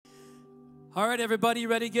All right, everybody, you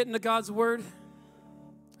ready to get into God's Word?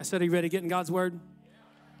 I said, are you ready to get in God's Word?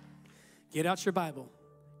 Get out your Bible.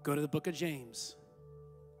 Go to the book of James.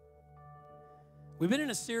 We've been in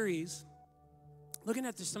a series looking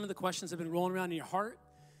at some of the questions that have been rolling around in your heart.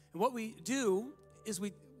 And what we do is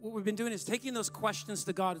what we've been doing is taking those questions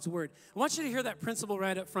to God's Word. I want you to hear that principle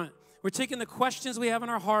right up front. We're taking the questions we have in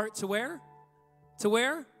our heart to where? To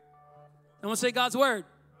where? I want to say God's Word.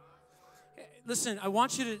 Listen, I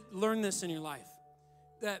want you to learn this in your life,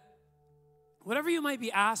 that whatever you might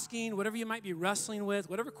be asking, whatever you might be wrestling with,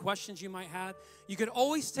 whatever questions you might have, you could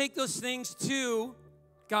always take those things to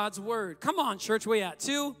God's Word. Come on, church, where you at?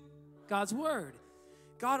 To God's Word.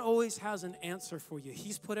 God always has an answer for you.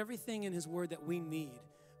 He's put everything in His Word that we need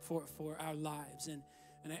for our lives. And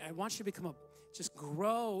I want you to just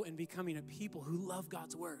grow in becoming a people who love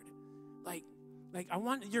God's Word. Like I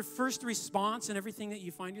want your first response in everything that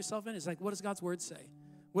you find yourself in is like, what does God's Word say?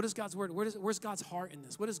 What is God's Word? Where's God's heart in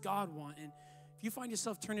this? What does God want? And if you find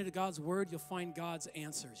yourself turning to God's Word, you'll find God's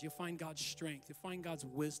answers. You'll find God's strength. You'll find God's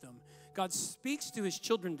wisdom. God speaks to His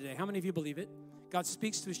children today. How many of you believe it? God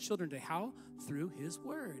speaks to His children today. How? Through His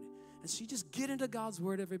Word. And so you just get into God's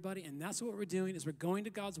Word, everybody, and that's what we're doing is we're going to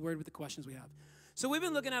God's Word with the questions we have. So we've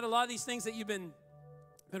been looking at a lot of these things that you've been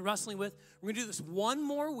wrestling with. We're going to do this one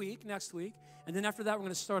more week next week, and then after that, we're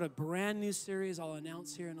going to start a brand new series I'll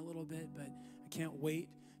announce here in a little bit, but I can't wait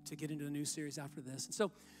to get into a new series after this. And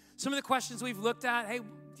so some of the questions we've looked at, hey,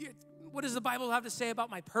 what does the Bible have to say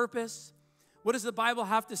about my purpose? What does the Bible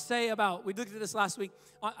have to say about, we looked at this last week,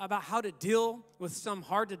 about how to deal with some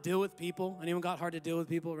hard to deal with people. Anyone got hard to deal with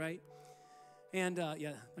people, right? And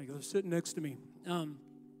yeah, there you go, sitting next to me. And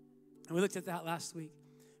we looked at that last week.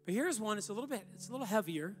 But here's one, it's a little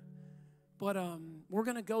heavier, but we're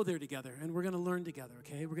going to go there together, and we're going to learn together,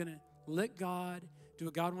 okay? We're going to let God do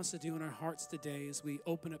what God wants to do in our hearts today as we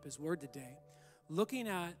open up His Word today, looking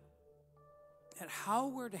at how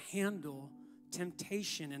we're to handle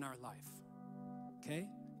temptation in our life, okay?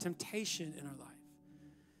 Temptation in our life.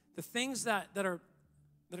 The things that are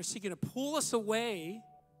seeking to pull us away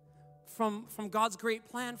from God's great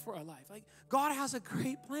plan for our life. Like, God has a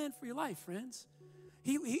great plan for your life, friends.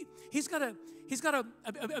 He's got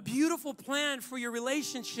a beautiful plan for your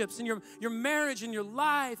relationships and your marriage and your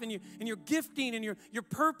life and your gifting and your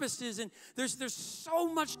purposes. And there's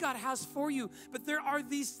so much God has for you. But there are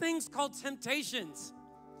these things called temptations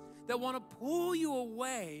that want to pull you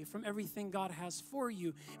away from everything God has for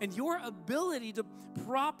you. And your ability to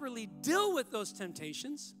properly deal with those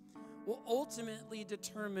temptations will ultimately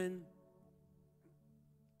determine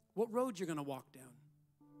what road you're going to walk down.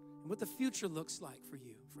 And what the future looks like for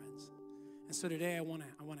you, friends. And so today I want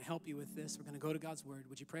to help you with this. We're going to go to God's Word.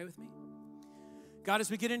 Would you pray with me? God,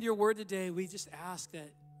 as we get into your Word today, we just ask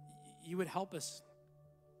that you would help us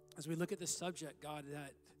as we look at this subject, God,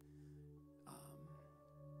 that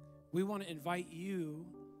we want to invite you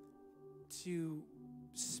to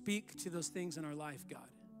speak to those things in our life, God.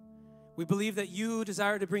 We believe that you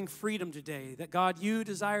desire to bring freedom today, that, God, you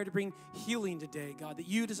desire to bring healing today, God, that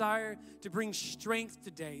you desire to bring strength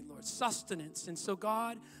today, Lord, sustenance. And so,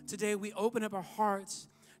 God, today we open up our hearts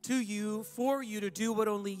to you, for you to do what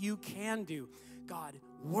only you can do. God,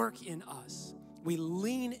 work in us. We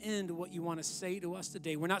lean into what you want to say to us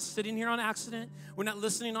today. We're not sitting here on accident. We're not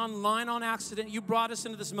listening online on accident. You brought us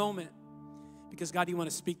into this moment because, God, you want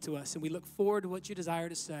to speak to us, and we look forward to what you desire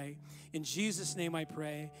to say. In Jesus' name I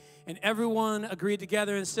pray. And everyone agreed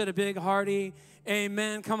together and said a big hearty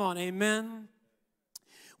amen. Come on, amen.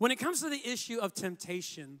 When it comes to the issue of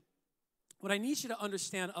temptation, what I need you to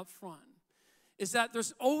understand up front is that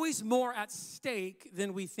there's always more at stake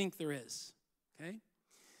than we think there is, okay?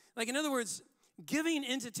 Like, in other words, giving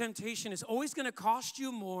into temptation is always going to cost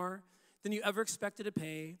you more than you ever expected to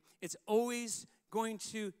pay. It's always going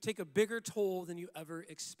to take a bigger toll than you ever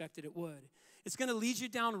expected it would. It's going to lead you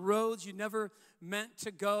down roads you never meant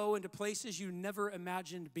to go, into places you never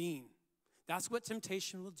imagined being. That's what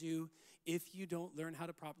temptation will do if you don't learn how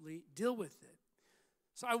to properly deal with it.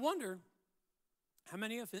 So I wonder how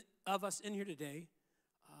many of us in here today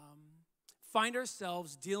find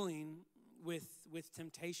ourselves dealing with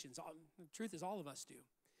temptations. The truth is, all of us do.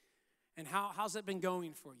 And how's that been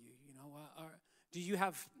going for you? You know, do you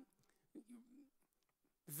have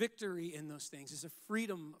victory in those things? Is there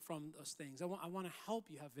freedom from those things? I want to help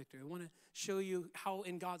you have victory. I want to show you how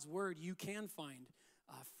in God's Word you can find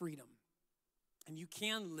freedom, and you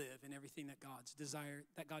can live in everything that God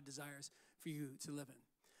desires for you to live in.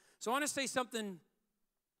 So I want to say something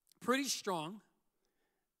pretty strong,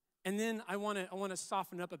 and then I want to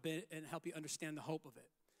soften up a bit and help you understand the hope of it.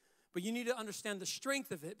 But you need to understand the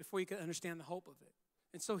strength of it before you can understand the hope of it.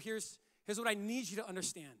 And so here's Here's what I need you to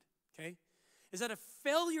understand, okay? Is that a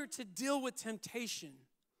failure to deal with temptation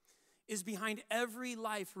is behind every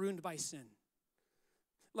life ruined by sin.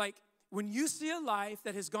 Like, when you see a life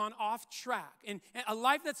that has gone off track, and a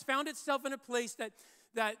life that's found itself in a place that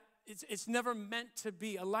it's never meant to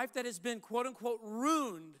be, a life that has been, quote unquote,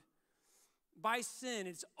 ruined by sin,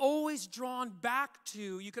 it's always drawn back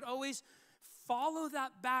to, you could always follow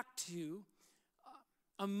that back to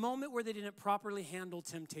a moment where they didn't properly handle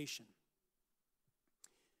temptation.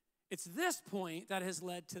 It's this point that has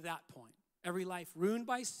led to that point. Every life ruined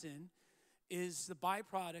by sin is the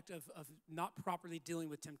byproduct of not properly dealing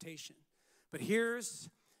with temptation. But here's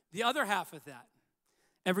the other half of that.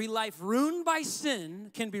 Every life ruined by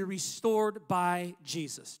sin can be restored by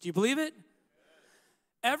Jesus. Do you believe it?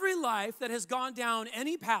 Every life that has gone down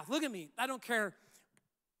any path, look at me, I don't care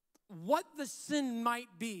what the sin might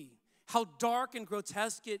be, how dark and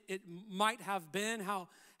grotesque it might have been,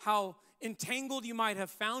 how entangled you might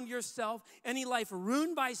have found yourself, any life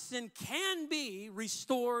ruined by sin can be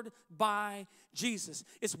restored by Jesus.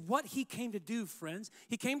 It's what he came to do, friends.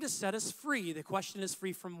 He came to set us free. The question is,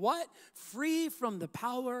 free from what? Free from the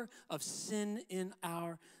power of sin in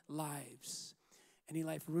our lives. Any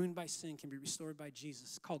life ruined by sin can be restored by Jesus.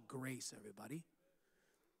 It's called grace, everybody.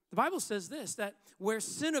 The Bible says this, that where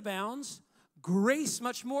sin abounds, grace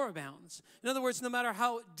much more abounds. In other words, no matter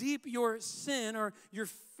how deep your sin or your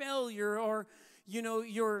failure or,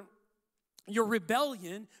 your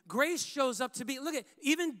rebellion, grace shows up to be, look at,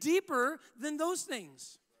 even deeper than those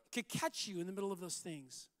things. It could catch you in the middle of those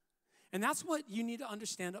things. And that's what you need to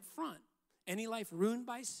understand up front. Any life ruined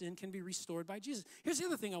by sin can be restored by Jesus. Here's the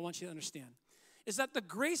other thing I want you to understand, is that the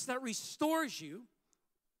grace that restores you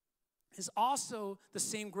is also the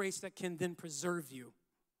same grace that can then preserve you.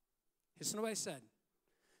 Listen to what I said.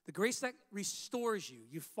 The grace that restores you,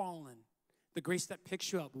 you've fallen. The grace that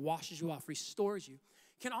picks you up, washes you off, restores you,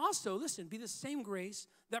 can also, listen, be the same grace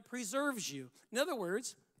that preserves you. In other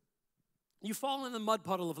words, you fall in the mud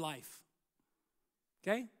puddle of life,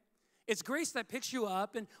 okay? It's grace that picks you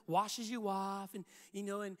up and washes you off and,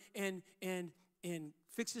 and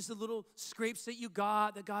fixes the little scrapes that you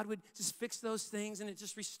got, that God would just fix those things and it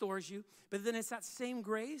just restores you. But then it's that same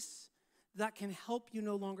grace that can help you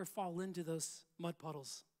no longer fall into those mud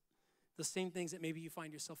puddles, the same things that maybe you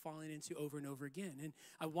find yourself falling into over and over again. And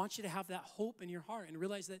I want you to have that hope in your heart and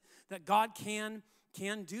realize that God can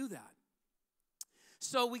do that.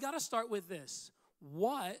 So we got to start with this.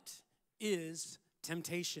 What is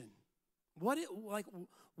temptation? What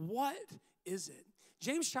is it?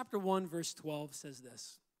 James chapter 1, verse 12 says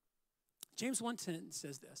this. James 1:10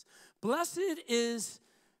 says this. Blessed is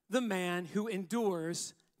the man who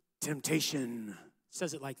endures temptation. It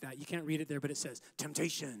says it like that. You can't read it there, but it says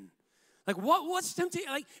temptation. Like what's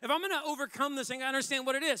temptation? Like if I'm going to overcome this thing, I understand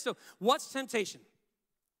what it is. So what's temptation?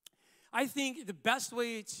 I think the best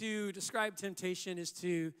way to describe temptation is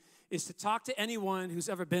to talk to anyone who's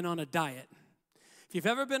ever been on a diet. If you've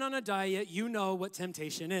ever been on a diet, you know what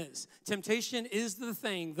temptation is. Temptation is the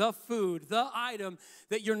thing, the food, the item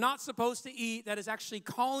that you're not supposed to eat that is actually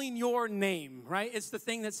calling your name, right? It's the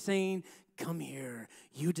thing that's saying, come here,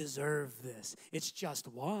 you deserve this. It's just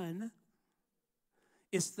one.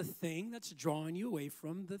 It's the thing that's drawing you away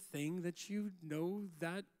from the thing that you know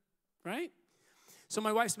that, right? So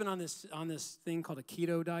my wife's been on this thing called a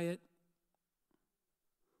keto diet.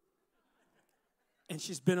 And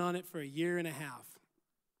she's been on it for 1.5 years.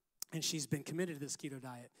 And she's been committed to this keto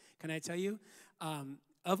diet. Can I tell you,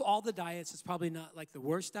 of all the diets, it's probably not like the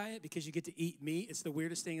worst diet because you get to eat meat. It's the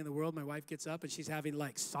weirdest thing in the world. My wife gets up and she's having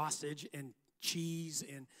like sausage and cheese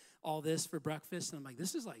and all this for breakfast. And I'm like,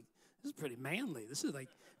 this is pretty manly. This is like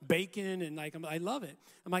bacon and like, I love it.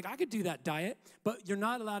 I'm like, I could do that diet, but you're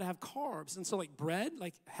not allowed to have carbs. And so like bread,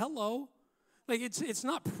 like hello, like it's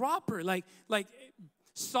not proper. Like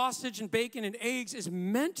sausage and bacon and eggs is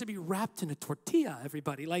meant to be wrapped in a tortilla,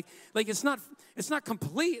 everybody. Like it's not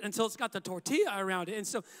complete until it's got the tortilla around it. And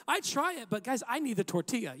so I try it, but guys, I need the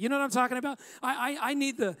tortilla. You know what I'm talking about? I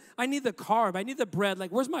need the carb. I need the bread.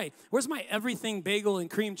 Like where's my everything bagel and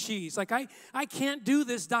cream cheese? Like I can't do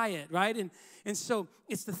this diet, right? And so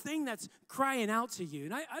it's the thing that's crying out to you.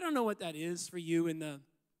 And I don't know what that is for you in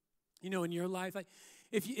your life.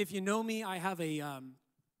 If you know me, I have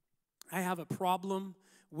a problem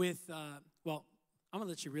with, I'm going to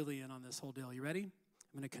let you really in on this whole deal. You ready?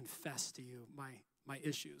 I'm going to confess to you my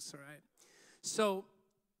issues, all right? So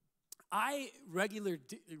I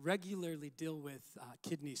regularly deal with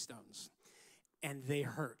kidney stones, and they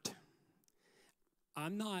hurt.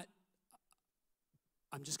 I'm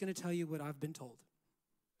just going to tell you what I've been told.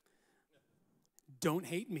 Don't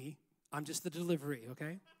hate me. I'm just the delivery,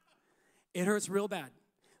 okay? It hurts real bad.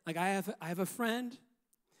 Like I have a friend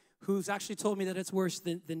who's actually told me that it's worse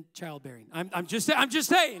than childbearing. I'm just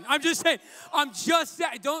saying.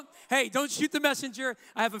 Don't shoot the messenger.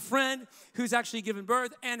 I have a friend who's actually given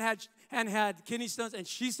birth and had kidney stones, and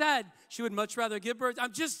she said she would much rather give birth.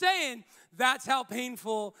 I'm just saying that's how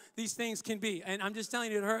painful these things can be, and I'm just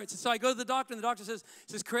telling you it hurts. So I go to the doctor, and the doctor says,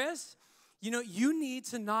 Chris, you need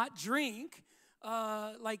to not drink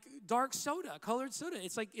like dark soda, colored soda.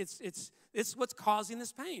 It's like it's what's causing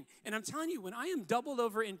this pain. And I'm telling you, when I am doubled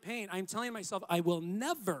over in pain, I'm telling myself I will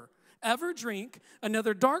never, ever drink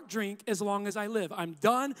another dark drink as long as I live. I'm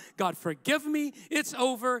done. God forgive me. It's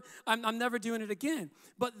over. I'm never doing it again.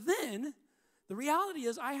 But then the reality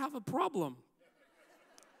is I have a problem.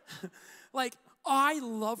 Like, I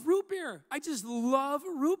love root beer. I just love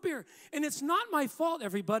root beer. And it's not my fault,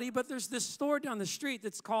 everybody, but there's this store down the street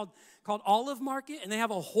that's called Olive Market, and they have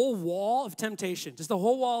a whole wall of temptation, just a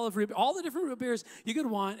whole wall of root beer, all the different root beers you could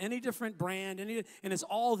want, any different brand, and it's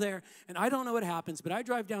all there. And I don't know what happens, but I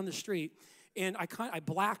drive down the street, and I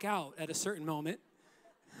black out at a certain moment,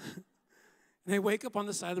 and I wake up on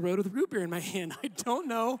the side of the road with root beer in my hand. I don't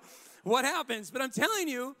know what happens, but I'm telling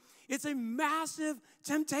you, it's a massive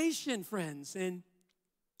temptation, friends. And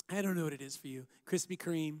I don't know what it is for you. Krispy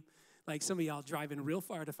Kreme. Like some of y'all driving real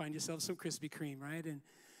far to find yourself some Krispy Kreme, right? And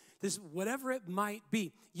this, whatever it might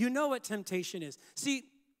be, you know what temptation is. See,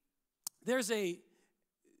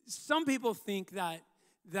 some people think that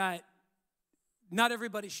not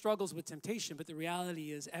everybody struggles with temptation, but the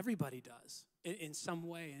reality is everybody does in some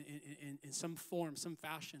way, in some form, some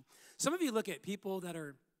fashion. Some of you look at people that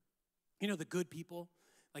are, the good people.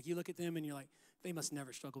 Like you look at them and you're like, they must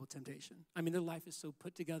never struggle with temptation. I mean, their life is so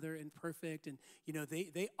put together and perfect, and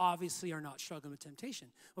they obviously are not struggling with temptation.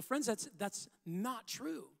 Well, friends, that's not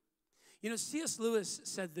true. C.S. Lewis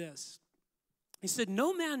said this. He said,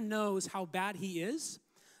 "No man knows how bad he is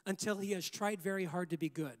until he has tried very hard to be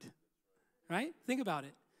good." Right? Think about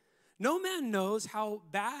it. No man knows how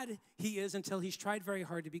bad he is until he's tried very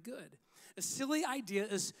hard to be good. A silly idea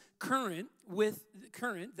is current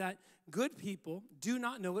that good people do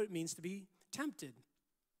not know what it means to be tempted.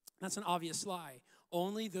 That's an obvious lie.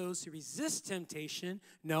 Only those who resist temptation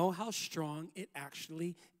know how strong it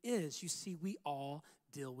actually is. You see, we all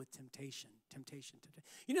deal with temptation.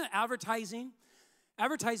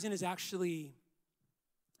 Advertising is actually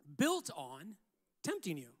built on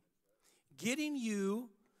tempting you, getting you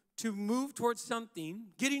to move towards something,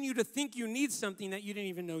 getting you to think you need something that you didn't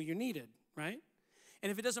even know you needed, right?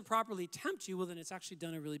 And if it doesn't properly tempt you, well, then it's actually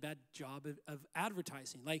done a really bad job of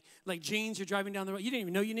advertising. Like jeans, you're driving down the road. You didn't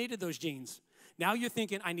even know you needed those jeans. Now you're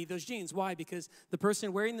thinking, I need those jeans. Why? Because the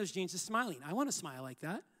person wearing those jeans is smiling. I want to smile like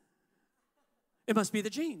that. It must be the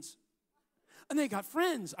jeans. And they got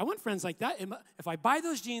friends. I want friends like that. If I buy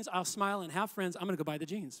those jeans, I'll smile and have friends. I'm going to go buy the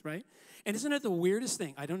jeans, right? And isn't it the weirdest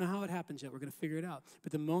thing? I don't know how it happens yet. We're going to figure it out.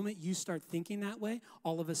 But the moment you start thinking that way,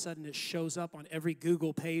 all of a sudden it shows up on every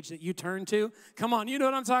Google page that you turn to. Come on, you know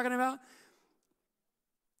what I'm talking about?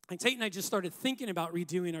 And Tate and I just started thinking about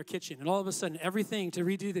redoing our kitchen. And all of a sudden, everything to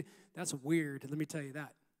redo, that's weird. Let me tell you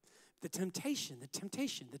that. The temptation.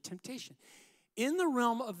 In the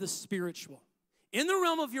realm of the spiritual, in the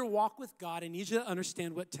realm of your walk with God, I need you to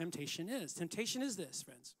understand what temptation is. Temptation is this,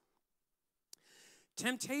 friends.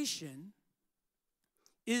 Temptation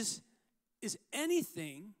is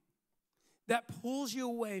anything that pulls you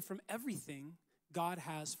away from everything God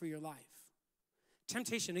has for your life.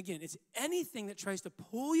 Temptation, again, it's anything that tries to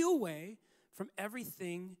pull you away from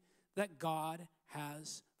everything that God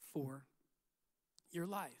has for your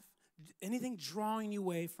life. Anything drawing you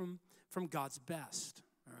away from God's best,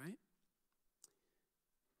 all right?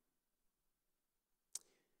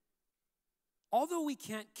 Although we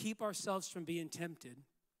can't keep ourselves from being tempted,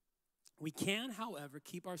 we can, however,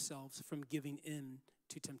 keep ourselves from giving in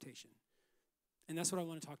to temptation. And that's what I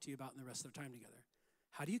want to talk to you about in the rest of our time together.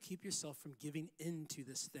 How do you keep yourself from giving in to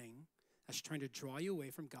this thing that's trying to draw you away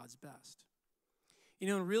from God's best?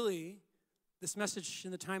 Really, this message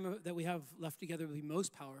in the time that we have left together will be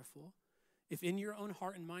most powerful if in your own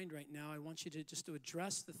heart and mind right now, I want you to just to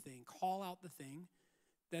address the thing, call out the thing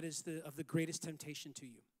that is of the greatest temptation to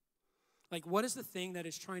you. Like, what is the thing that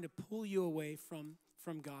is trying to pull you away from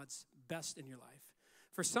God's best in your life?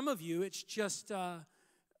 For some of you, it's just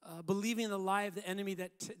believing the lie of the enemy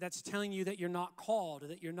that's telling you that you're not called, or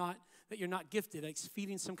that you're not gifted. It's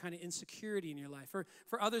feeding some kind of insecurity in your life.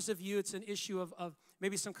 For others of you, it's an issue of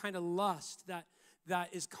maybe some kind of lust that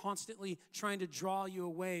is constantly trying to draw you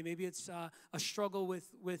away. Maybe it's a struggle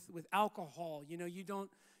with alcohol. You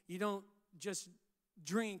don't just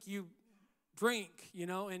drink. You drink,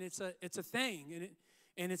 and it's a thing,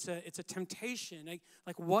 and it's a temptation.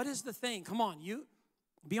 Like what is the thing? Come on, you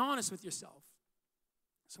be honest with yourself.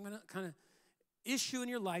 So I'm going to kind of issue in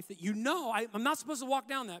your life that you know I'm not supposed to walk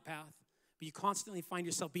down that path, but you constantly find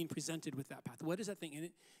yourself being presented with that path. What is that thing? And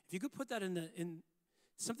if you could put that in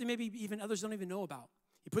something maybe even others don't even know about,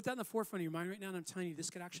 you put that in the forefront of your mind right now, and I'm telling you,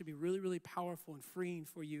 this could actually be really, really powerful and freeing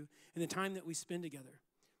for you in the time that we spend together.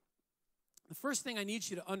 The first thing I need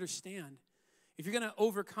you to understand, if you're going to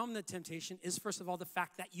overcome the temptation, is first of all the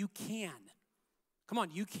fact that you can. Come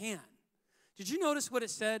on, you can. Did you notice what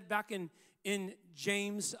it said back in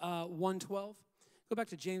James 1:12? Go back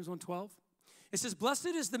to James 1:12. It says, blessed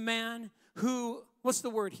is the man who, what's the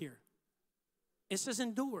word here? It says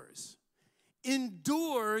endures.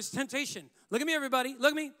 Endures temptation. Look at me, everybody.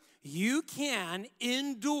 Look at me. You can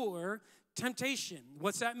endure temptation.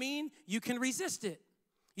 What's that mean? You can resist it.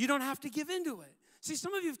 You don't have to give into it. See,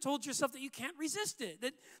 some of you have told yourself that you can't resist it,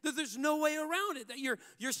 that there's no way around it, that you're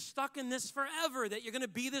stuck in this forever, that you're going to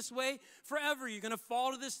be this way forever. You're going to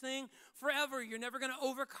fall to this thing forever. You're never going to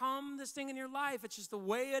overcome this thing in your life. It's just the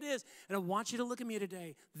way it is. And I want you to look at me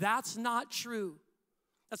today. That's not true.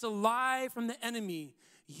 That's a lie from the enemy.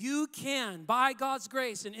 You can, by God's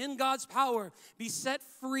grace and in God's power, be set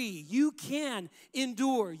free. You can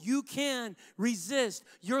endure. You can resist.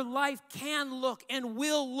 Your life can look and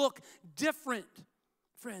will look different,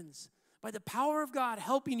 friends, by the power of God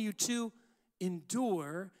helping you to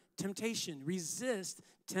endure temptation, resist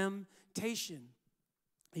temptation.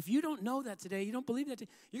 If you don't know that today, you don't believe that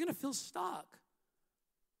today, you're going to feel stuck.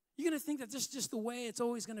 You're going to think that this is just the way it's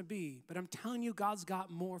always going to be. But I'm telling you, God's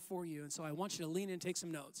got more for you. And so I want you to lean in and take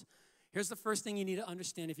some notes. Here's the first thing you need to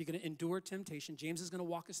understand if you're going to endure temptation. James is going to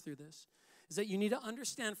walk us through this. Is that you need to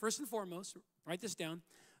understand, first and foremost, write this down,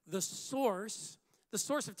 the source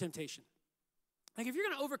of temptation. Like if you're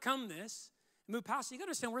going to overcome this and move past it, you got to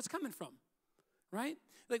understand where it's coming from, right?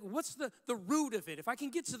 Like what's the root of it? If I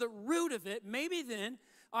can get to the root of it, maybe then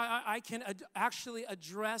I can actually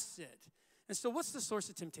address it. And so what's the source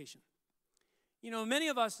of temptation? You know, many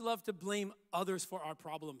of us love to blame others for our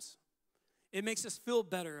problems. It makes us feel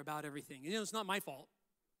better about everything. You know, it's not my fault.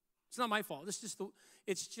 It's not my fault.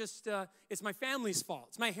 It's my family's fault.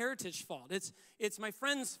 It's my heritage fault. It's my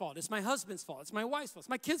friend's fault. It's my husband's fault. It's my wife's fault. It's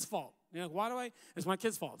my kid's fault. You know, it's my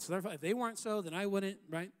kid's fault. So if they weren't so, then I wouldn't,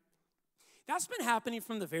 right? That's been happening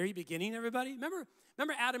from the very beginning, everybody. Remember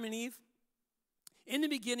Adam and Eve? In the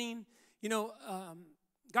beginning, you know,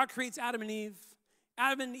 God creates Adam and Eve.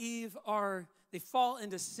 Adam and Eve they fall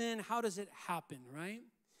into sin. How does it happen, right?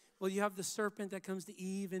 Well, you have the serpent that comes to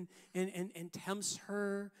Eve and tempts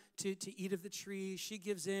her to eat of the tree. She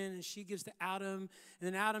gives in and she gives to Adam.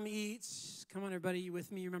 And then Adam eats. Come on, everybody, you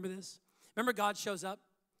with me? You remember this? Remember God shows up?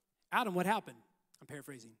 Adam, what happened? I'm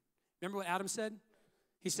paraphrasing. Remember what Adam said?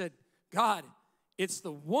 He said, God, it's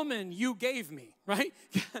the woman you gave me, right?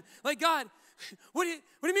 Like, God, what do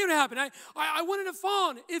you mean what happened? I wouldn't have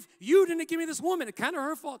fallen if you didn't give me this woman. It's kind of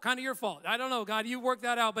her fault, kind of your fault. I don't know, God, you worked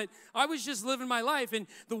that out, but I was just living my life, and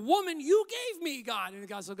the woman you gave me, God. And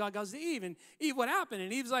God goes to Eve, and Eve, what happened?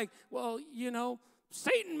 And Eve's like, well, you know,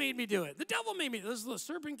 Satan made me do it. The devil made me. This little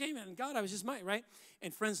serpent came in, and God, I was just mine, right?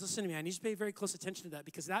 And friends, listen to me. I need you to pay very close attention to that,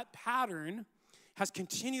 because that pattern has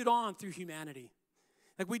continued on through humanity.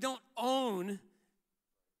 Like, we don't own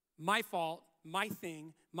my fault, my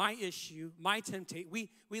thing, my issue, my temptation.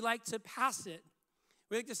 We like to pass it.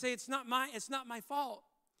 We like to say it's not my fault.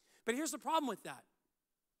 But here's the problem with that.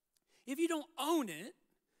 If you don't own it,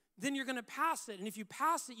 then you're going to pass it. And if you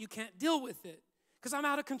pass it, you can't deal with it because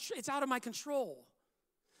it's out of my control.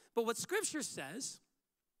 But what Scripture says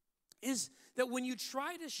is that when you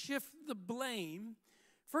try to shift the blame,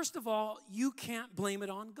 first of all, you can't blame it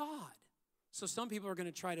on God. So some people are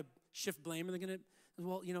going to try to shift blame, and they're going to,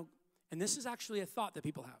 well, you know, and this is actually a thought that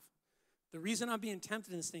people have. The reason I'm being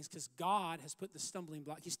tempted in this thing is because God has put the stumbling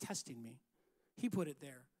block. He's testing me. He put it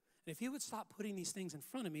there. And if he would stop putting these things in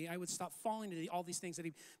front of me, I would stop falling to all these things that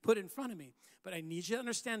he put in front of me. But I need you to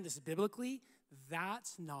understand this biblically.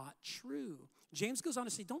 That's not true. James goes on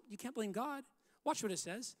to say, you can't blame God. Watch what it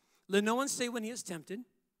says. Let no one say when he is tempted.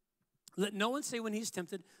 Let no one say when he is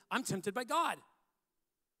tempted, I'm tempted by God.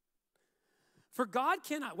 For God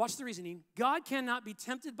cannot, watch the reasoning, God cannot be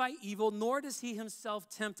tempted by evil, nor does he himself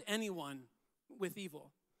tempt anyone with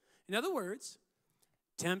evil. In other words,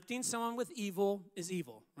 tempting someone with evil is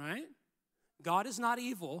evil, right? God is not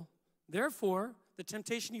evil. Therefore, the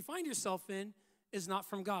temptation you find yourself in is not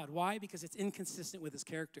from God. Why? Because it's inconsistent with his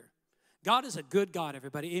character. God is a good God,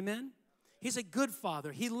 everybody. Amen? He's a good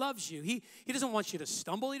father. He loves you. He doesn't want you to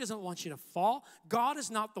stumble. He doesn't want you to fall. God is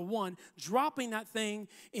not the one dropping that thing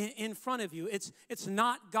in front of you. It's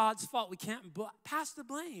not God's fault. We can't pass the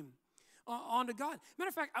blame on to God. Matter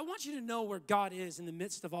of fact, I want you to know where God is in the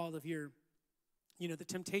midst of all of your, the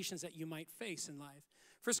temptations that you might face in life.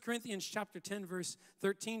 1 Corinthians chapter 10, verse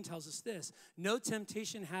 13 tells us this: no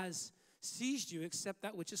temptation has seized you except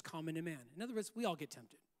that which is common to man. In other words, we all get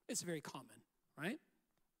tempted. It's very common, right?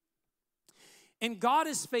 And God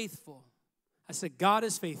is faithful. I said, God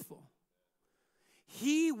is faithful.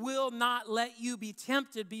 He will not let you be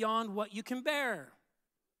tempted beyond what you can bear.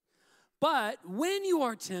 But when you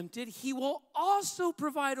are tempted, he will also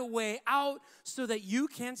provide a way out so that you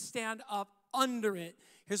can stand up under it.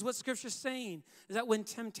 Here's what Scripture's saying, is that when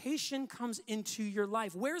temptation comes into your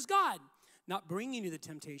life, where's God? Not bringing you the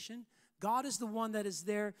temptation. God is the one that is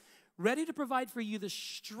there, ready to provide for you the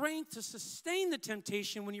strength to sustain the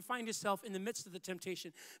temptation when you find yourself in the midst of the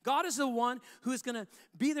temptation. God is the one who is going to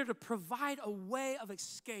be there to provide a way of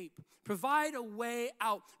escape, provide a way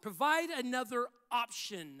out, provide another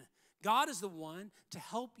option. God is the one to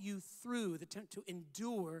help you through to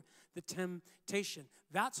endure the temptation.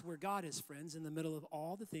 That's where God is, friends, in the middle of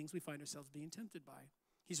all the things we find ourselves being tempted by.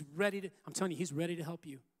 He's ready to, I'm telling you, he's ready to help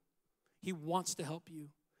you. He wants to help you.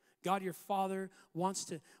 God, your Father, wants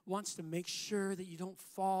to make sure that you don't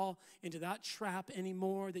fall into that trap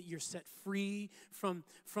anymore, that you're set free from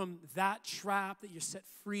that trap, that you're set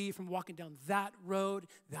free from walking down that road.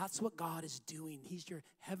 That's what God is doing. He's your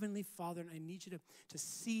heavenly Father, and I need you to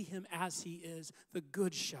see him as he is, the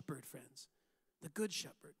good shepherd, friends, the good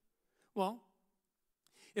shepherd. Well,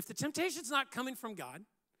 if the temptation's not coming from God,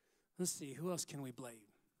 let's see, who else can we blame?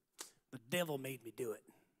 The devil made me do it.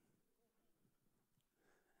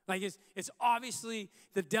 Like it's obviously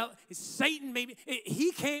the devil, it's Satan maybe.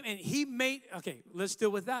 He came and he made, okay, let's deal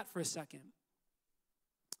with that for a second.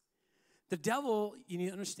 The devil, you need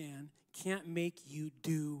to understand, can't make you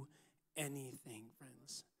do anything,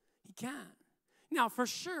 friends. He can't. Now, for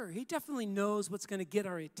sure, he definitely knows what's going to get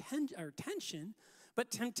our attention,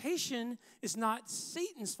 but temptation is not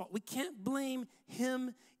Satan's fault. We can't blame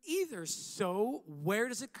him either. So where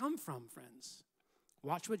does it come from, friends?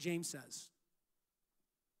 Watch what James says.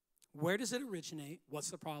 Where does it originate?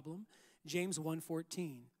 What's the problem? James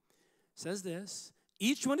 1:14 says this: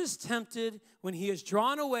 each one is tempted when he is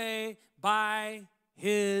drawn away by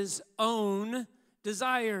his own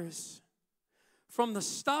desires from the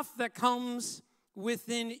stuff that comes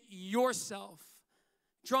within yourself,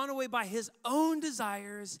 drawn away by his own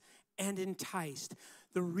desires and enticed.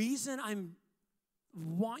 The reason I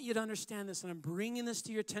want you to understand this, and I'm bringing this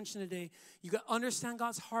to your attention today, you got to understand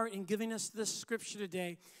God's heart in giving us this scripture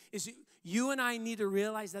today, is you and I need to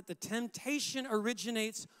realize that the temptation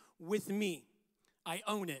originates with me. I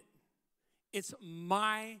own it. It's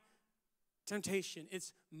my temptation.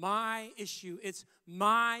 It's my issue. It's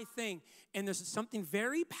my thing. And there's something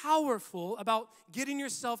very powerful about getting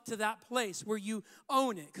yourself to that place where you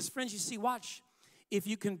own it. Because friends, you see, watch. If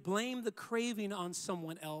you can blame the craving on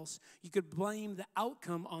someone else, you could blame the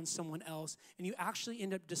outcome on someone else, and you actually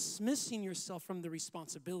end up dismissing yourself from the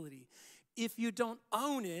responsibility. If you don't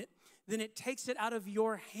own it, then it takes it out of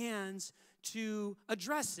your hands to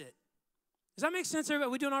address it. Does that make sense, everybody?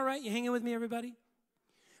 We doing all right? You hanging with me, everybody?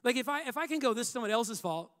 Like if I can go, this is someone else's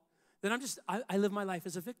fault, then I live my life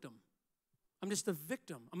as a victim. I'm just a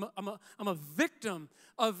victim. I'm a victim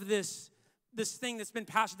of this thing that's been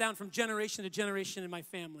passed down from generation to generation in my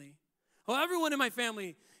family. Well, everyone in my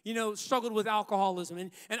family, struggled with alcoholism,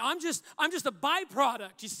 and I'm just a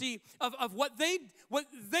byproduct, you see, of what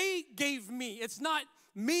they gave me. It's not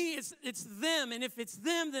me, it's them, and if it's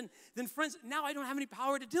them, then friends, now I don't have any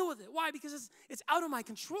power to deal with it. Why? Because it's out of my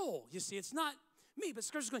control. You see, it's not me, but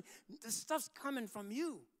Scripture's going, this stuff's coming from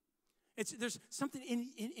you. There's something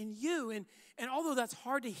in you, and although that's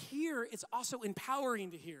hard to hear, it's also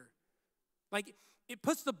empowering to hear. Like, it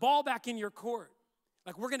puts the ball back in your court.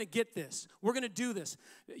 Like, we're going to get this. We're going to do this.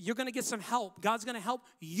 You're going to get some help. God's going to help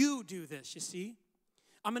you do this, you see.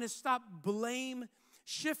 I'm going to stop blame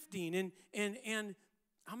shifting, and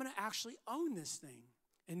I'm going to actually own this thing.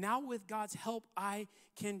 And now with God's help, I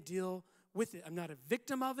can deal with it. I'm not a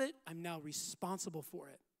victim of it. I'm now responsible for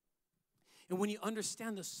it. And when you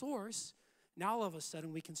understand the source, now all of a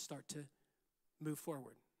sudden we can start to move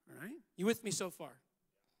forward, all right? You with me so far?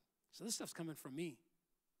 So this stuff's coming from me.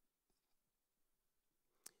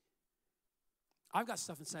 I've got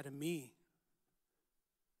stuff inside of me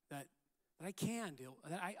that I can deal,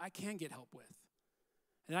 that I can get help with.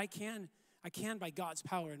 And I can by God's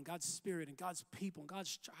power and God's Spirit and God's people and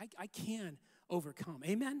I can overcome.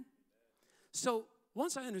 Amen? So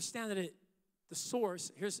once I understand that The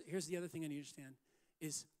source, here's the other thing I need you to understand,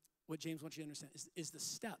 is what James wants you to understand, is the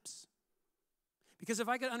steps. Because if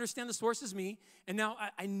I could understand the source is me, and now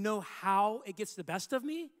I know how it gets the best of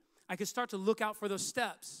me, I could start to look out for those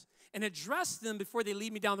steps and address them before they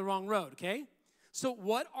lead me down the wrong road, okay? So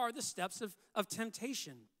what are the steps of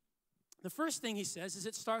temptation? The first thing he says is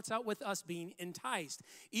it starts out with us being enticed.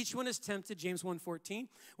 Each one is tempted, James 1:14,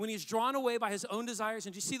 when he's drawn away by his own desires.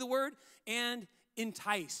 And do you see the word? And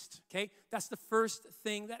enticed, okay? That's the first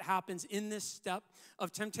thing that happens in this step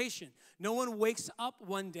of temptation. No one wakes up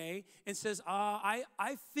one day and says,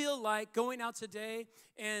 I feel like going out today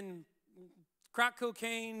and crack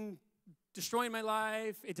cocaine, destroying my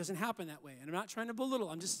life. It doesn't happen that way. And I'm not trying to belittle.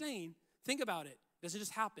 I'm just saying, think about it. It doesn't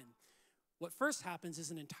just happen. What first happens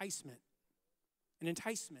is an enticement. An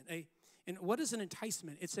enticement. And what is an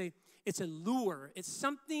enticement? It's a lure. It's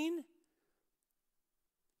something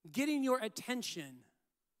getting your attention.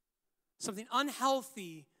 Something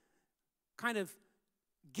unhealthy kind of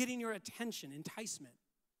getting your attention. Enticement.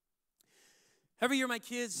 Every year my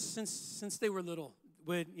kids, since they were little,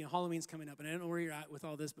 would, Halloween's coming up, and I don't know where you're at with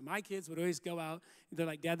all this, but my kids would always go out, and they're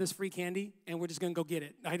like, Dad, there's free candy, and we're just going to go get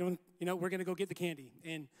it. We're going to go get the candy.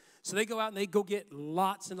 And so they go out, and they go get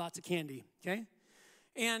lots and lots of candy, okay?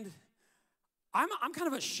 And I'm kind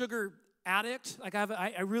of a sugar addict. Like,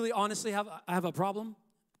 I really honestly have a problem.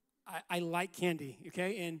 I like candy,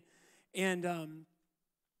 okay? And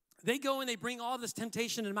they go and they bring all this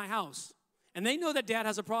temptation in my house. And they know that Dad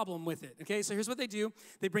has a problem with it, okay? So here's what they do.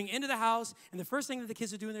 They bring it into the house, and the first thing that the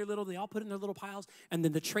kids would do when they're little, they all put it in their little piles, and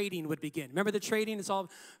then the trading would begin. Remember the trading? It's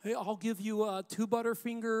all, hey, I'll give you 2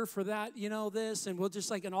 Butterfinger for that, this, and we'll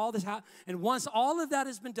just and all this. And once all of that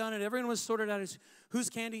has been done and everyone was sorted out as whose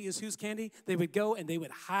candy is whose candy, they would go and they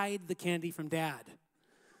would hide the candy from Dad.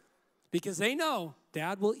 Because they know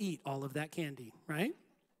Dad will eat all of that candy, right?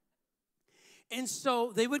 And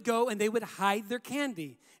so they would go and they would hide their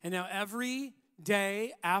candy. And now every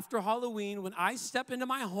day after Halloween, when I step into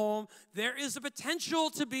my home, there is a potential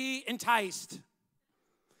to be enticed.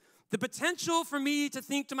 The potential for me to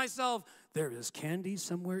think to myself, there is candy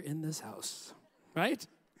somewhere in this house, right?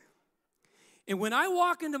 And when I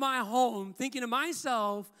walk into my home thinking to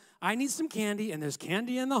myself, I need some candy, and there's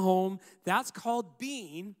candy in the home, that's called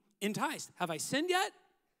being enticed. Have I sinned yet?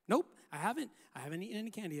 Nope, I haven't eaten any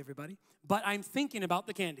candy, everybody. But I'm thinking about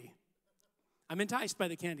the candy. I'm enticed by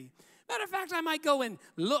the candy. Matter of fact, I might go and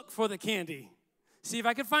look for the candy. See if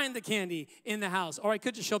I can find the candy in the house. Or I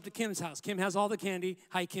could just show up to Kim's house. Kim has all the candy.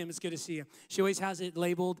 Hi, Kim. It's good to see you. She always has it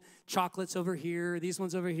labeled, chocolates over here, these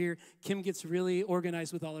ones over here. Kim gets really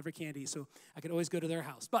organized with all of her candy, so I could always go to their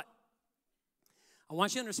house. But I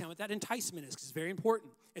want you to understand what that enticement is, because it's very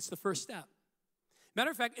important. It's the first step.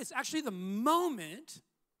 Matter of fact, it's actually the moment.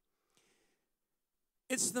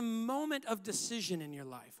 It's the moment of decision in your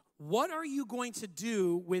life. What are you going to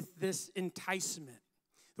do with this enticement?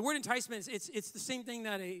 The word enticement, it's the same thing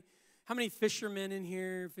that how many fishermen in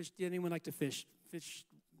here, did anyone like to fish?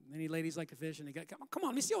 Any ladies like to fish? And they got, come on,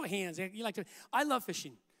 let me see your hands. You like to, I love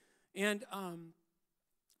fishing. And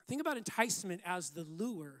think about enticement as the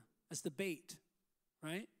lure, as the bait,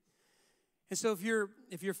 right? And so if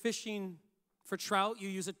you're fishing for trout, you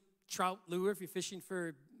use a trout lure. If you're fishing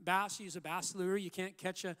for bass, you use a bass lure. You can't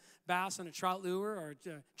catch a bass on a trout lure or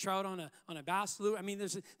a trout on a bass lure. I mean,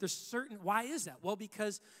 there's certain, why is that? Well,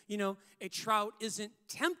 because, a trout isn't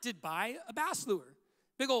tempted by a bass lure.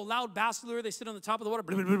 Big old loud bass lure, they sit on the top of the water.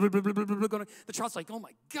 The trout's like, oh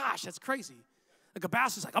my gosh, that's crazy. Like a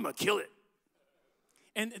bass is like, I'm going to kill it.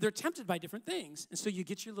 And they're tempted by different things. And so you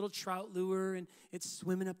get your little trout lure, and it's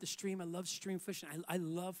swimming up the stream. I love stream fishing. I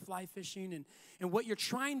love fly fishing. And what you're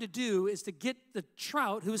trying to do is to get the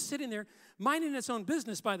trout, who is sitting there, minding its own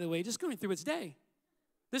business, by the way, just going through its day.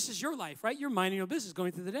 This is your life, right? You're minding your business,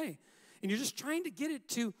 going through the day. And you're just trying to get it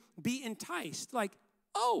to be enticed. Like,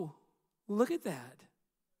 oh, look at that.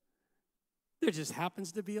 There just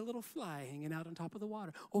happens to be a little fly hanging out on top of the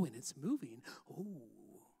water. Oh, and it's moving. Oh.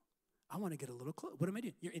 I want to get a little close. What am I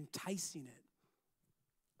doing? You're enticing it.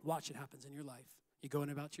 Watch it happens in your life. You're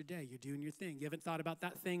going about your day. You're doing your thing. You haven't thought about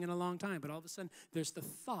that thing in a long time, but all of a sudden, there's the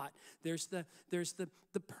thought. There's the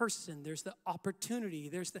person. There's the opportunity.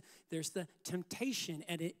 There's the temptation,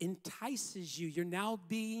 and it entices you. You're now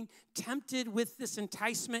being tempted with this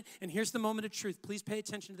enticement, and here's the moment of truth. Please pay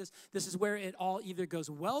attention to this. This is where it all either goes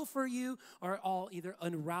well for you or it all either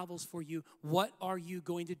unravels for you. What are you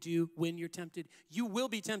going to do when you're tempted? You will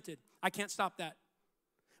be tempted. I can't stop that.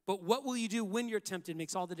 But what will you do when you're tempted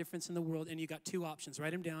makes all the difference in the world, and you got 2 options.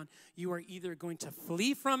 Write them down. You are either going to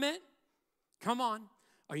flee from it, come on,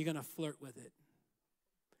 or you're going to flirt with it.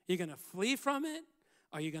 You're going to flee from it,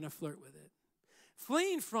 or you're going to flirt with it.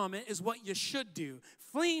 Fleeing from it is what you should do.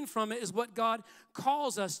 Fleeing from it is what God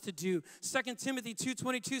calls us to do. 2 Timothy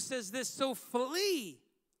 2:22 says this, so flee.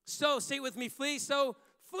 So, say it with me, flee. So,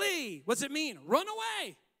 flee. What's it mean? Run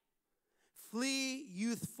away. Flee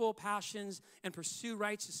youthful passions and pursue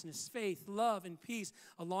righteousness, faith, love, and peace,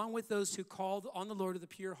 along with those who called on the Lord with a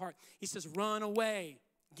pure heart. He says, run away.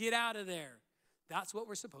 Get out of there. That's what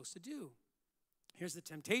we're supposed to do. Here's the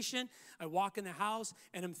temptation. I walk in the house,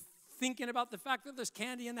 and I'm thinking about the fact that there's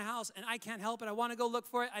candy in the house, and I can't help it. I want to go look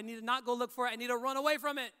for it. I need to not go look for it. I need to run away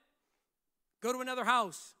from it. Go to another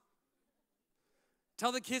house.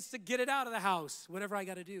 Tell the kids to get it out of the house, whatever I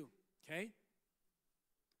got to do, okay?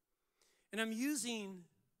 And I'm using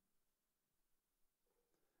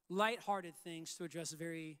lighthearted things to address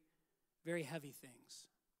very, very heavy things.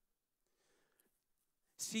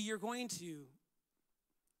 See, you're going to,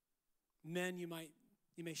 men, you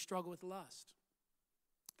may struggle with lust.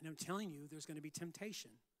 And I'm telling you, there's going to be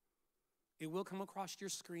temptation. It will come across your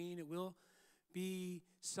screen. It will be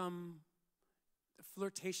some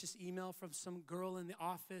flirtatious email from some girl in the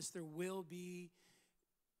office. There will be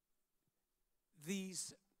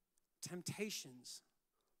these temptations.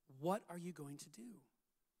 What are you going to do?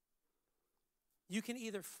 You can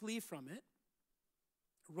either flee from it,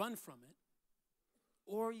 run from it,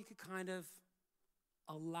 or you could kind of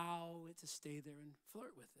allow it to stay there and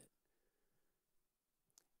flirt with it.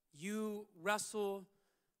 You wrestle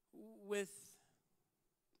with,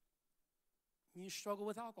 you struggle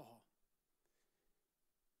with alcohol.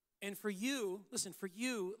 And for you, listen, for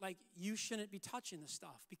you, like, you shouldn't be touching this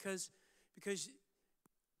stuff because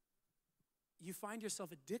you find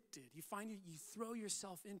yourself addicted. You throw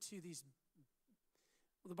yourself into these,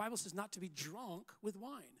 well, the Bible says not to be drunk with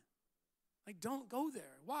wine. Like, don't go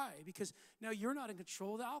there. Why? Because now you're not in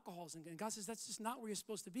control of the alcohols. And God says that's just not where you're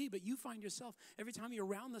supposed to be. But you find yourself, every time you're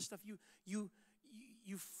around this stuff, you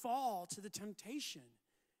fall to the temptation.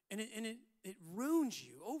 And it ruins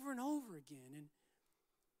you over and over again.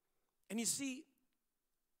 And you see,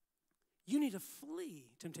 you need to flee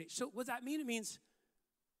temptation. So what does that mean? It means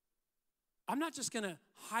I'm not just going to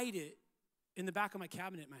hide it in the back of my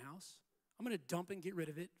cabinet at my house. I'm going to dump it and get rid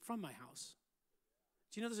of it from my house.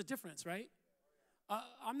 Do you know there's a difference, right?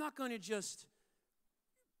 I'm not going to just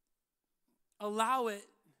allow it.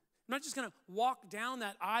 I'm not just going to walk down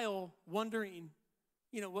that aisle wondering,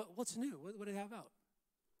 what's new? What did it have out?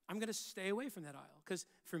 I'm going to stay away from that aisle because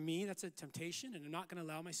for me, that's a temptation, and I'm not going to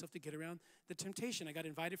allow myself to get around the temptation. I got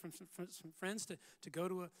invited from some friends to go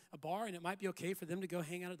to a bar, and it might be okay for them to go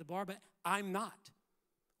hang out at the bar, but I'm not.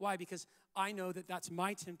 Why? Because I know that that's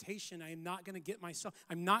my temptation. I am not going to get myself,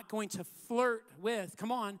 I'm not going to flirt with,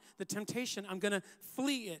 come on, the temptation. I'm going to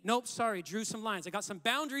flee it. Nope, sorry, drew some lines. I got some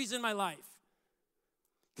boundaries in my life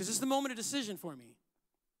because it's the moment of decision for me.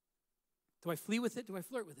 Do I flee with it? Do I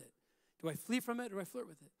flirt with it? Do I flee from it or do I flirt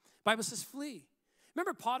with it? Bible says flee.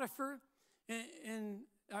 Remember Potiphar and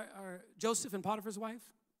Joseph and Potiphar's wife?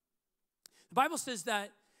 The Bible says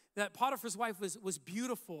that Potiphar's wife was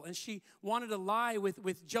beautiful and she wanted to lie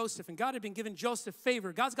with Joseph, and God had been giving Joseph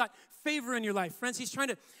favor. God's got favor in your life, friends. He's trying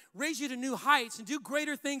to raise you to new heights and do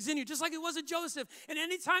greater things in you, just like it was in Joseph. And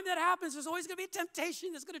anytime that happens, there's always going to be a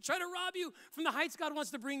temptation that's going to try to rob you from the heights God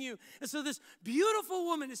wants to bring you. And so this beautiful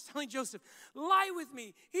woman is telling Joseph, lie with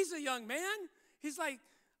me. He's a young man. He's like,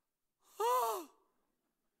 oh.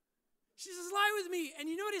 She says, lie with me. And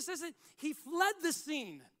you know what he says? He fled the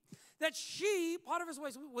scene. That she, Potiphar's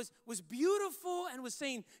wife, was beautiful and was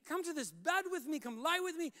saying, come to this bed with me, come lie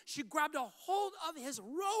with me. She grabbed a hold of his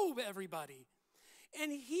robe, everybody.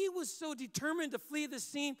 And he was so determined to flee the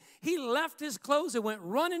scene, he left his clothes and went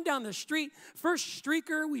running down the street. First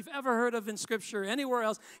streaker we've ever heard of in Scripture, anywhere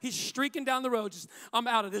else. He's streaking down the road, just, I'm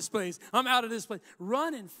out of this place. I'm out of this place.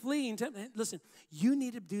 Run and flee. And listen, you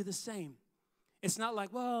need to do the same. It's not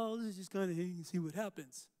like, well, let's just kind of see what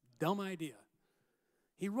happens. Dumb idea.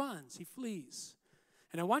 He runs, he flees.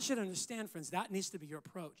 And I want you to understand, friends, that needs to be your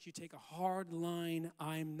approach. You take a hard line.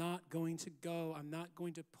 I'm not going to go. I'm not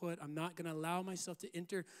going to allow myself to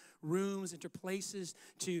enter rooms, enter places,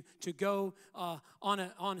 to go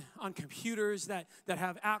on computers that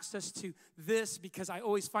have access to this, because I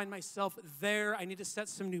always find myself there. I need to set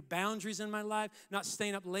some new boundaries in my life, not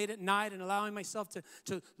staying up late at night and allowing myself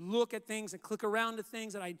to look at things and click around to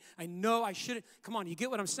things that I know I shouldn't. Come on, you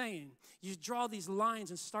get what I'm saying? You draw these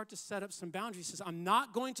lines and start to set up some boundaries. He says, I'm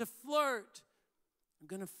not going to flirt. I'm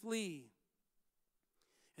going to flee.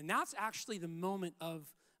 And that's actually the moment of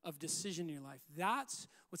decision in your life. That's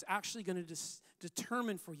what's actually going to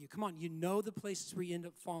determine for you. Come on, you know the places where you end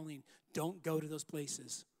up falling. Don't go to those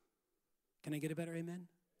places. Can I get a better amen?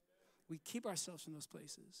 We keep ourselves from those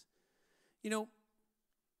places. You know,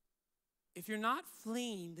 If you're not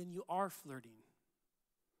fleeing, then you are flirting.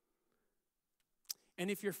 And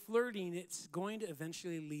if you're flirting, it's going to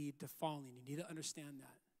eventually lead to falling. You need to understand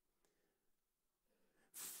that.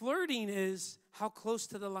 Flirting is how close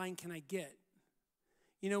to the line can I get?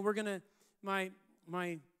 You know,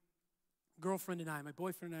 my girlfriend and I, my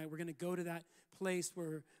boyfriend and I, we're going to go to that place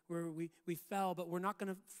where we fell, but we're not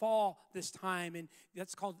going to fall this time. And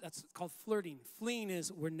that's called flirting. Fleeing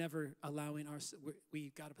is we're never allowing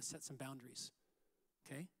we got to set some boundaries,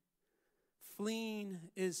 okay? Fleeing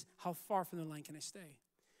is how far from the line can I stay?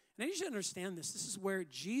 And I need you to understand this. This is where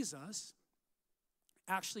Jesus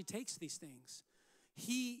actually takes these things.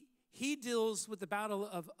 He deals with the battle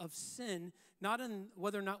of sin, not in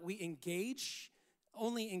whether or not we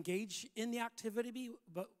only engage in the activity,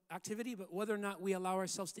 but whether or not we allow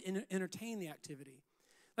ourselves to entertain the activity.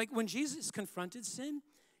 Like when Jesus confronted sin,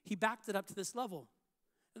 he backed it up to this level.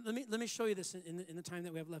 Let me show you this in the time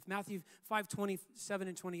that we have left. Matthew 5:27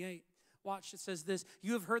 and 28. Watch, it says this.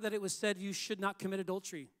 You have heard that it was said you should not commit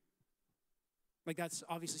adultery. Like that's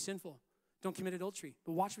obviously sinful. Don't commit adultery.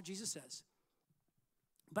 But watch what Jesus says.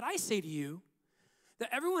 But I say to you that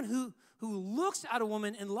everyone who looks at a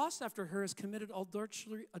woman and lusts after her has committed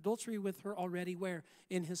adultery with her already where?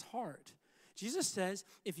 In his heart. Jesus says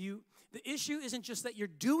the issue isn't just that you're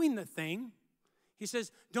doing the thing. He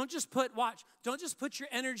says, don't just put your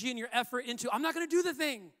energy and your effort into, I'm not going to do the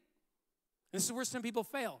thing. This is where some people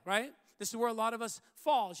fail, right? This is where a lot of us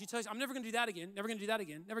fall. She tells you, I'm never going to do that again, never going to do that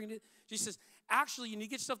again, never going to do Jesus says, actually, you need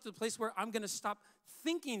to get yourself to the place where I'm going to stop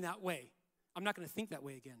thinking that way. I'm not going to think that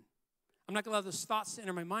way again. I'm not going to allow those thoughts to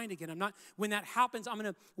enter my mind again. When that happens, I'm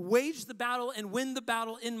going to wage the battle and win the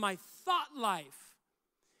battle in my thought life.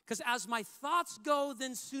 Because as my thoughts go,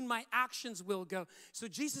 then soon my actions will go. So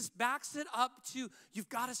Jesus backs it up to, you've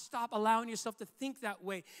got to stop allowing yourself to think that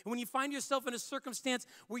way. And when you find yourself in a circumstance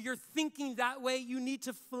where you're thinking that way, you need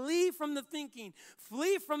to flee from the thinking,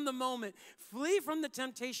 flee from the moment, flee from the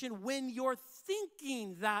temptation when you're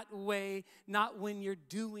thinking that way, not when you're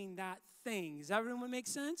doing that thing. Does everyone make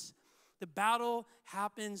sense? The battle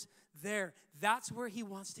happens there. That's where he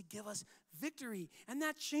wants to give us victory. And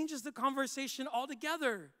that changes the conversation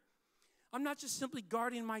altogether. I'm not just simply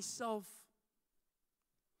guarding myself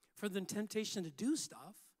from the temptation to do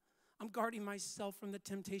stuff. I'm guarding myself from the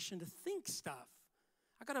temptation to think stuff.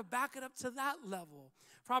 I got to back it up to that level.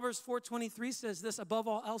 Proverbs 4:23 says this, above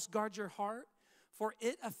all else, guard your heart, for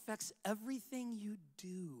it affects everything you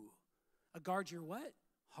do. Guard your what?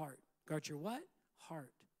 Heart. Guard your what?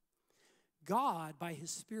 Heart. God, by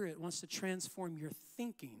his Spirit, wants to transform your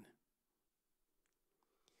thinking.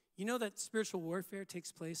 You know that spiritual warfare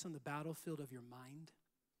takes place on the battlefield of your mind?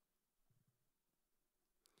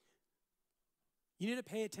 You need to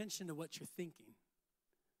pay attention to what you're thinking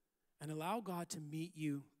and allow God to meet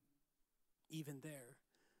you even there.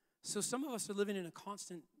 So some of us are living in a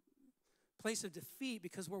constant place of defeat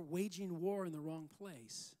because we're waging war in the wrong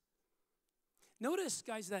place. Notice,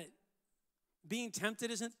 guys, that being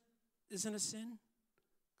tempted isn't a sin,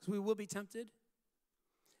 because we will be tempted.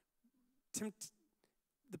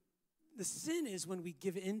 The sin is when we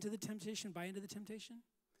give in to the temptation, buy into the temptation.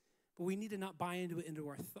 But we need to not buy into it in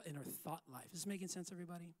our thought life. Is this making sense,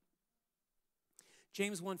 everybody?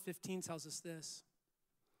 James 1:15 tells us this.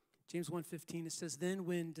 James 1:15, it says, then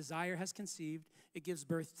when desire has conceived, it gives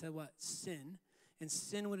birth to what? Sin. And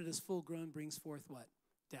sin, when it is full grown, brings forth what?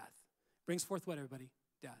 Death. Brings forth what, everybody?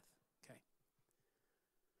 Death. Okay.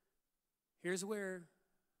 Here's what you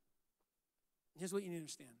need to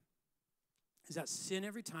understand. Is that sin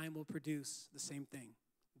every time will produce the same thing,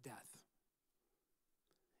 death.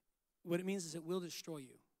 What it means is it will destroy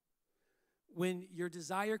you. When your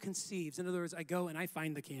desire conceives, in other words, I go and I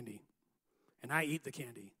find the candy, and I eat the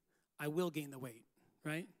candy, I will gain the weight,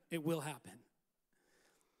 right? It will happen.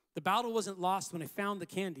 The battle wasn't lost when I found the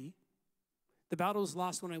candy. The battle was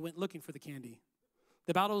lost when I went looking for the candy.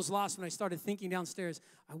 The battle was lost when I started thinking downstairs,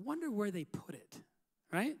 I wonder where they put it,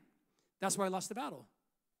 right? That's where I lost the battle.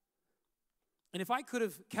 And if I could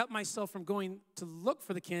have kept myself from going to look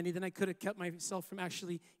for the candy, then I could have kept myself from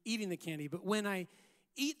actually eating the candy. But when I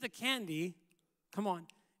eat the candy, come on,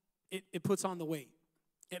 it puts on the weight.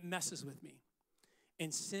 It messes with me.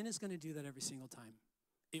 And sin is going to do that every single time.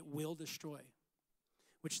 It will destroy.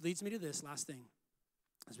 Which leads me to this last thing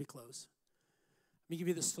as we close. Let me give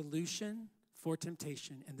you the solution for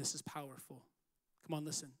temptation, and this is powerful. Come on,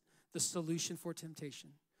 listen. The solution for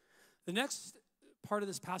temptation. The next part of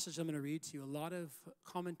this passage I'm going to read to you, a lot of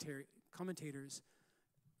commentators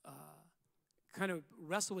kind of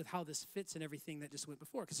wrestle with how this fits in everything that just went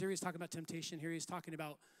before. Because here he's talking about temptation. Here he's talking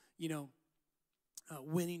about,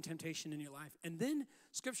 winning temptation in your life. And then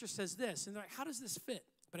Scripture says this, and they're like, how does this fit?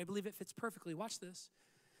 But I believe it fits perfectly. Watch this.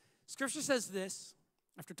 Scripture says this,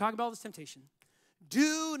 after talking about all this temptation,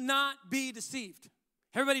 do not be deceived.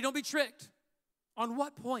 Everybody, don't be tricked. On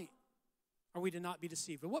what point are we to not be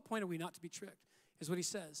deceived? At what point are we not to be tricked? Is what he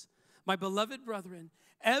says. My beloved brethren,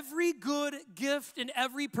 every good gift and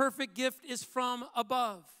every perfect gift is from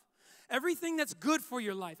above. Everything that's good for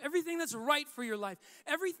your life, everything that's right for your life,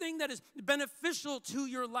 everything that is beneficial to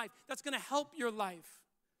your life, that's going to help your life.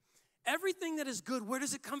 Everything that is good, where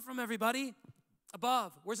does it come from, everybody?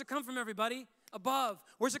 Above. Where's it come from, everybody? Above.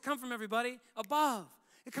 Where's it come from, everybody? Above.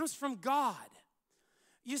 It comes from God.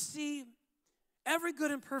 You see, every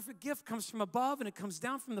good and perfect gift comes from above, and it comes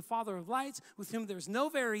down from the Father of lights, with whom there's no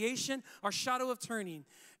variation or shadow of turning.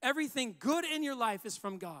 Everything good in your life is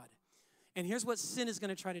from God. And here's what sin is going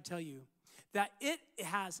to try to tell you, that it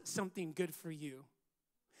has something good for you,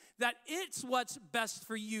 that it's what's best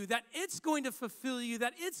for you, that it's going to fulfill you,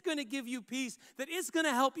 that it's going to give you peace, that it's going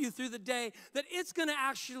to help you through the day, that it's going to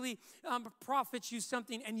actually profit you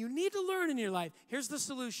something, and you need to learn in your life. Here's the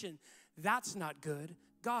solution. That's not good.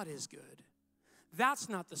 God is good. That's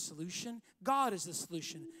not the solution. God is the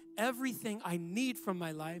solution. Everything I need from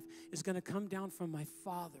my life is going to come down from my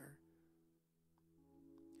Father,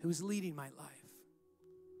 who's leading my life,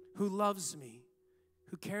 who loves me,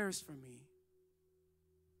 who cares for me.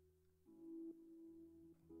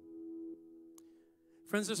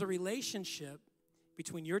 Friends, there's a relationship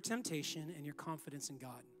between your temptation and your confidence in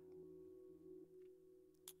God.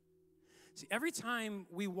 See, every time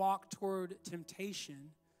we walk toward temptation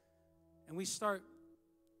and we start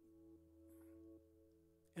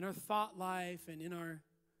in our thought life and in our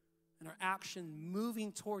action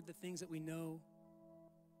moving toward the things that we know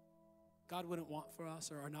God wouldn't want for us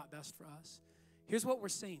or are not best for us, here's what we're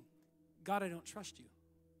saying. God, I don't trust you.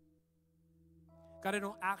 God, I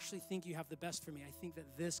don't actually think you have the best for me. I think that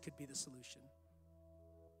this could be the solution.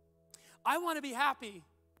 I want to be happy.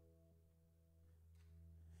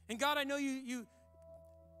 And God, I know you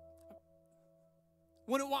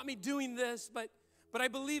wouldn't want me doing this, but I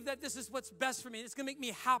believe that this is what's best for me. It's going to make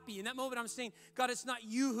me happy. In that moment, I'm saying, God, it's not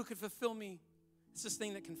you who could fulfill me. It's this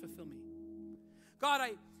thing that can fulfill me. God,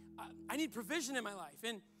 I need provision in my life.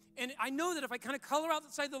 And I know that if I kind of color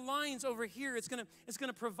outside the lines over here, it's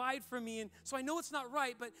gonna provide for me. And so I know it's not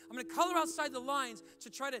right, but I'm gonna color outside the lines to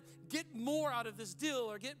try to get more out of this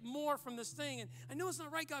deal or get more from this thing. And I know it's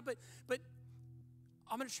not right, God, but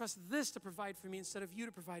I'm gonna trust this to provide for me instead of you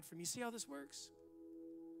to provide for me. See how this works?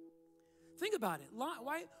 Think about it.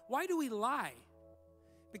 Why do we lie?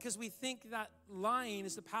 Because we think that lying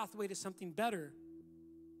is the pathway to something better.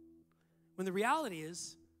 When the reality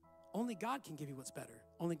is, only God can give you what's better.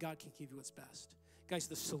 Only God can give you what's best. Guys,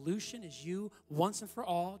 the solution is you, once and for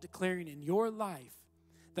all, declaring in your life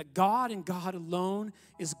that God and God alone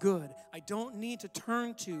is good. I don't need to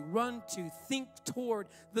turn to, run to, think toward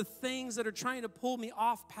the things that are trying to pull me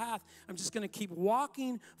off path. I'm just going to keep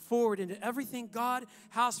walking forward into everything God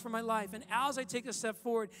has for my life. And as I take a step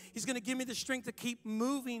forward, He's going to give me the strength to keep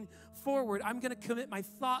moving forward. I'm going to commit my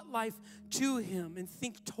thought life to Him and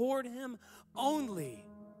think toward Him only.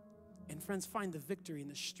 And friends, find the victory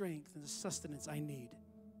and the strength and the sustenance I need.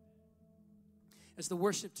 As the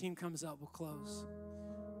worship team comes up, we'll close.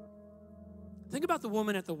 Think about the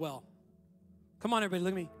woman at the well. Come on, everybody,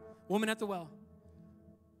 look at me. Woman at the well.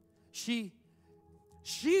 She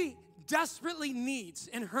desperately needs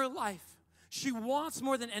in her life, she wants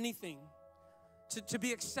more than anything to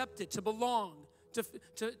be accepted, to belong, to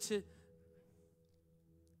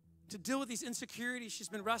deal with these insecurities she's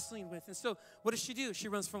been wrestling with. And so what does she do? She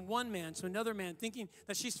runs from one man to another man, thinking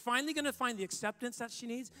that she's finally going to find the acceptance that she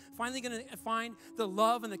needs, finally going to find the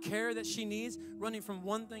love and the care that she needs, running from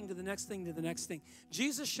one thing to the next thing to the next thing.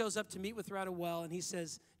 Jesus shows up to meet with her at a well, and He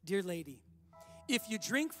says, "Dear lady, if you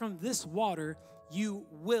drink from this water, you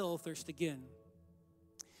will thirst again."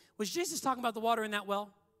 Was Jesus talking about the water in that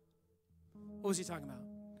well? What was He talking about?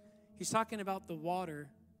 He's talking about the water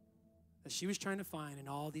that she was trying to find in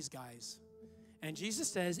all these guys. And Jesus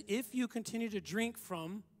says, if you continue to drink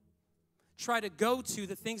from, try to go to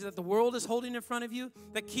the things that the world is holding in front of you,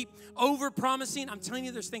 that keep over-promising, I'm telling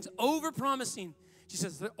you, there's things over-promising.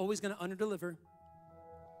 Jesus says, they're always going to under-deliver.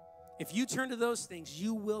 If you turn to those things,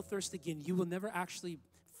 you will thirst again. You will never actually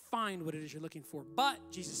find what it is you're looking for. But,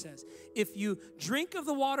 Jesus says, if you drink of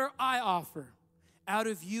the water I offer, out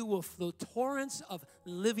of you will flow torrents of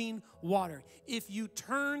living water. If you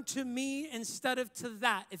turn to me instead of to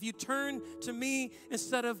that, if you turn to me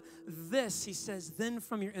instead of this, He says, then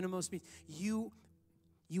from your innermost being, you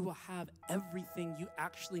will have everything you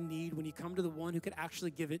actually need when you come to the one who could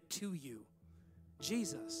actually give it to you.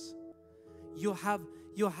 Jesus, you'll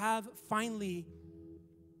have finally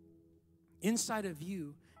inside of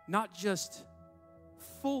you not just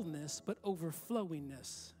fullness, but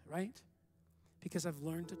overflowingness, right? Because I've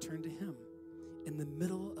learned to turn to him in the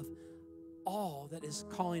middle of all that is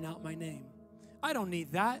calling out my name. I don't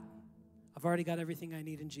need that. I've already got everything I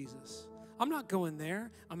need in Jesus. I'm not going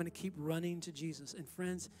there. I'm going to keep running to Jesus. And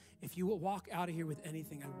friends, if you will walk out of here with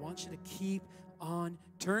anything, I want you to keep on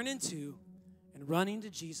turning to and running to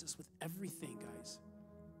Jesus with everything, guys.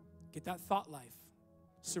 Get that thought life.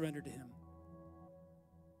 Surrender to him.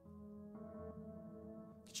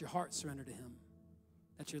 Get your heart surrendered to him.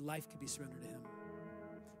 That your life could be surrendered to him.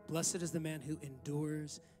 Blessed is the man who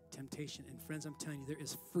endures temptation. And friends, I'm telling you, there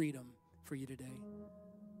is freedom for you today.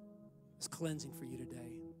 There's cleansing for you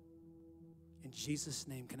today. In Jesus'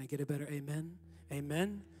 name, can I get a better amen?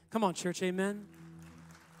 Amen. Come on, church, amen.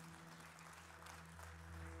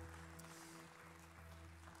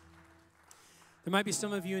 There might be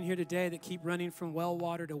some of you in here today that keep running from well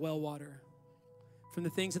water to well water, from the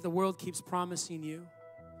things that the world keeps promising you,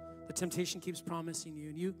 the temptation keeps promising you,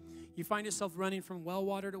 and you find yourself running from well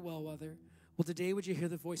water to well water. Well, today would you hear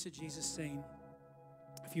the voice of Jesus saying,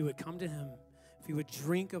 if you would come to him, if you would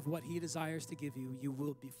drink of what he desires to give you, you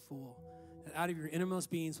will be full. That out of your innermost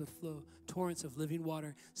beings would flow torrents of living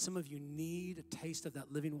water. Some of you need a taste of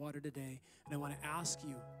that living water today, and I want to ask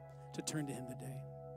you to turn to him today.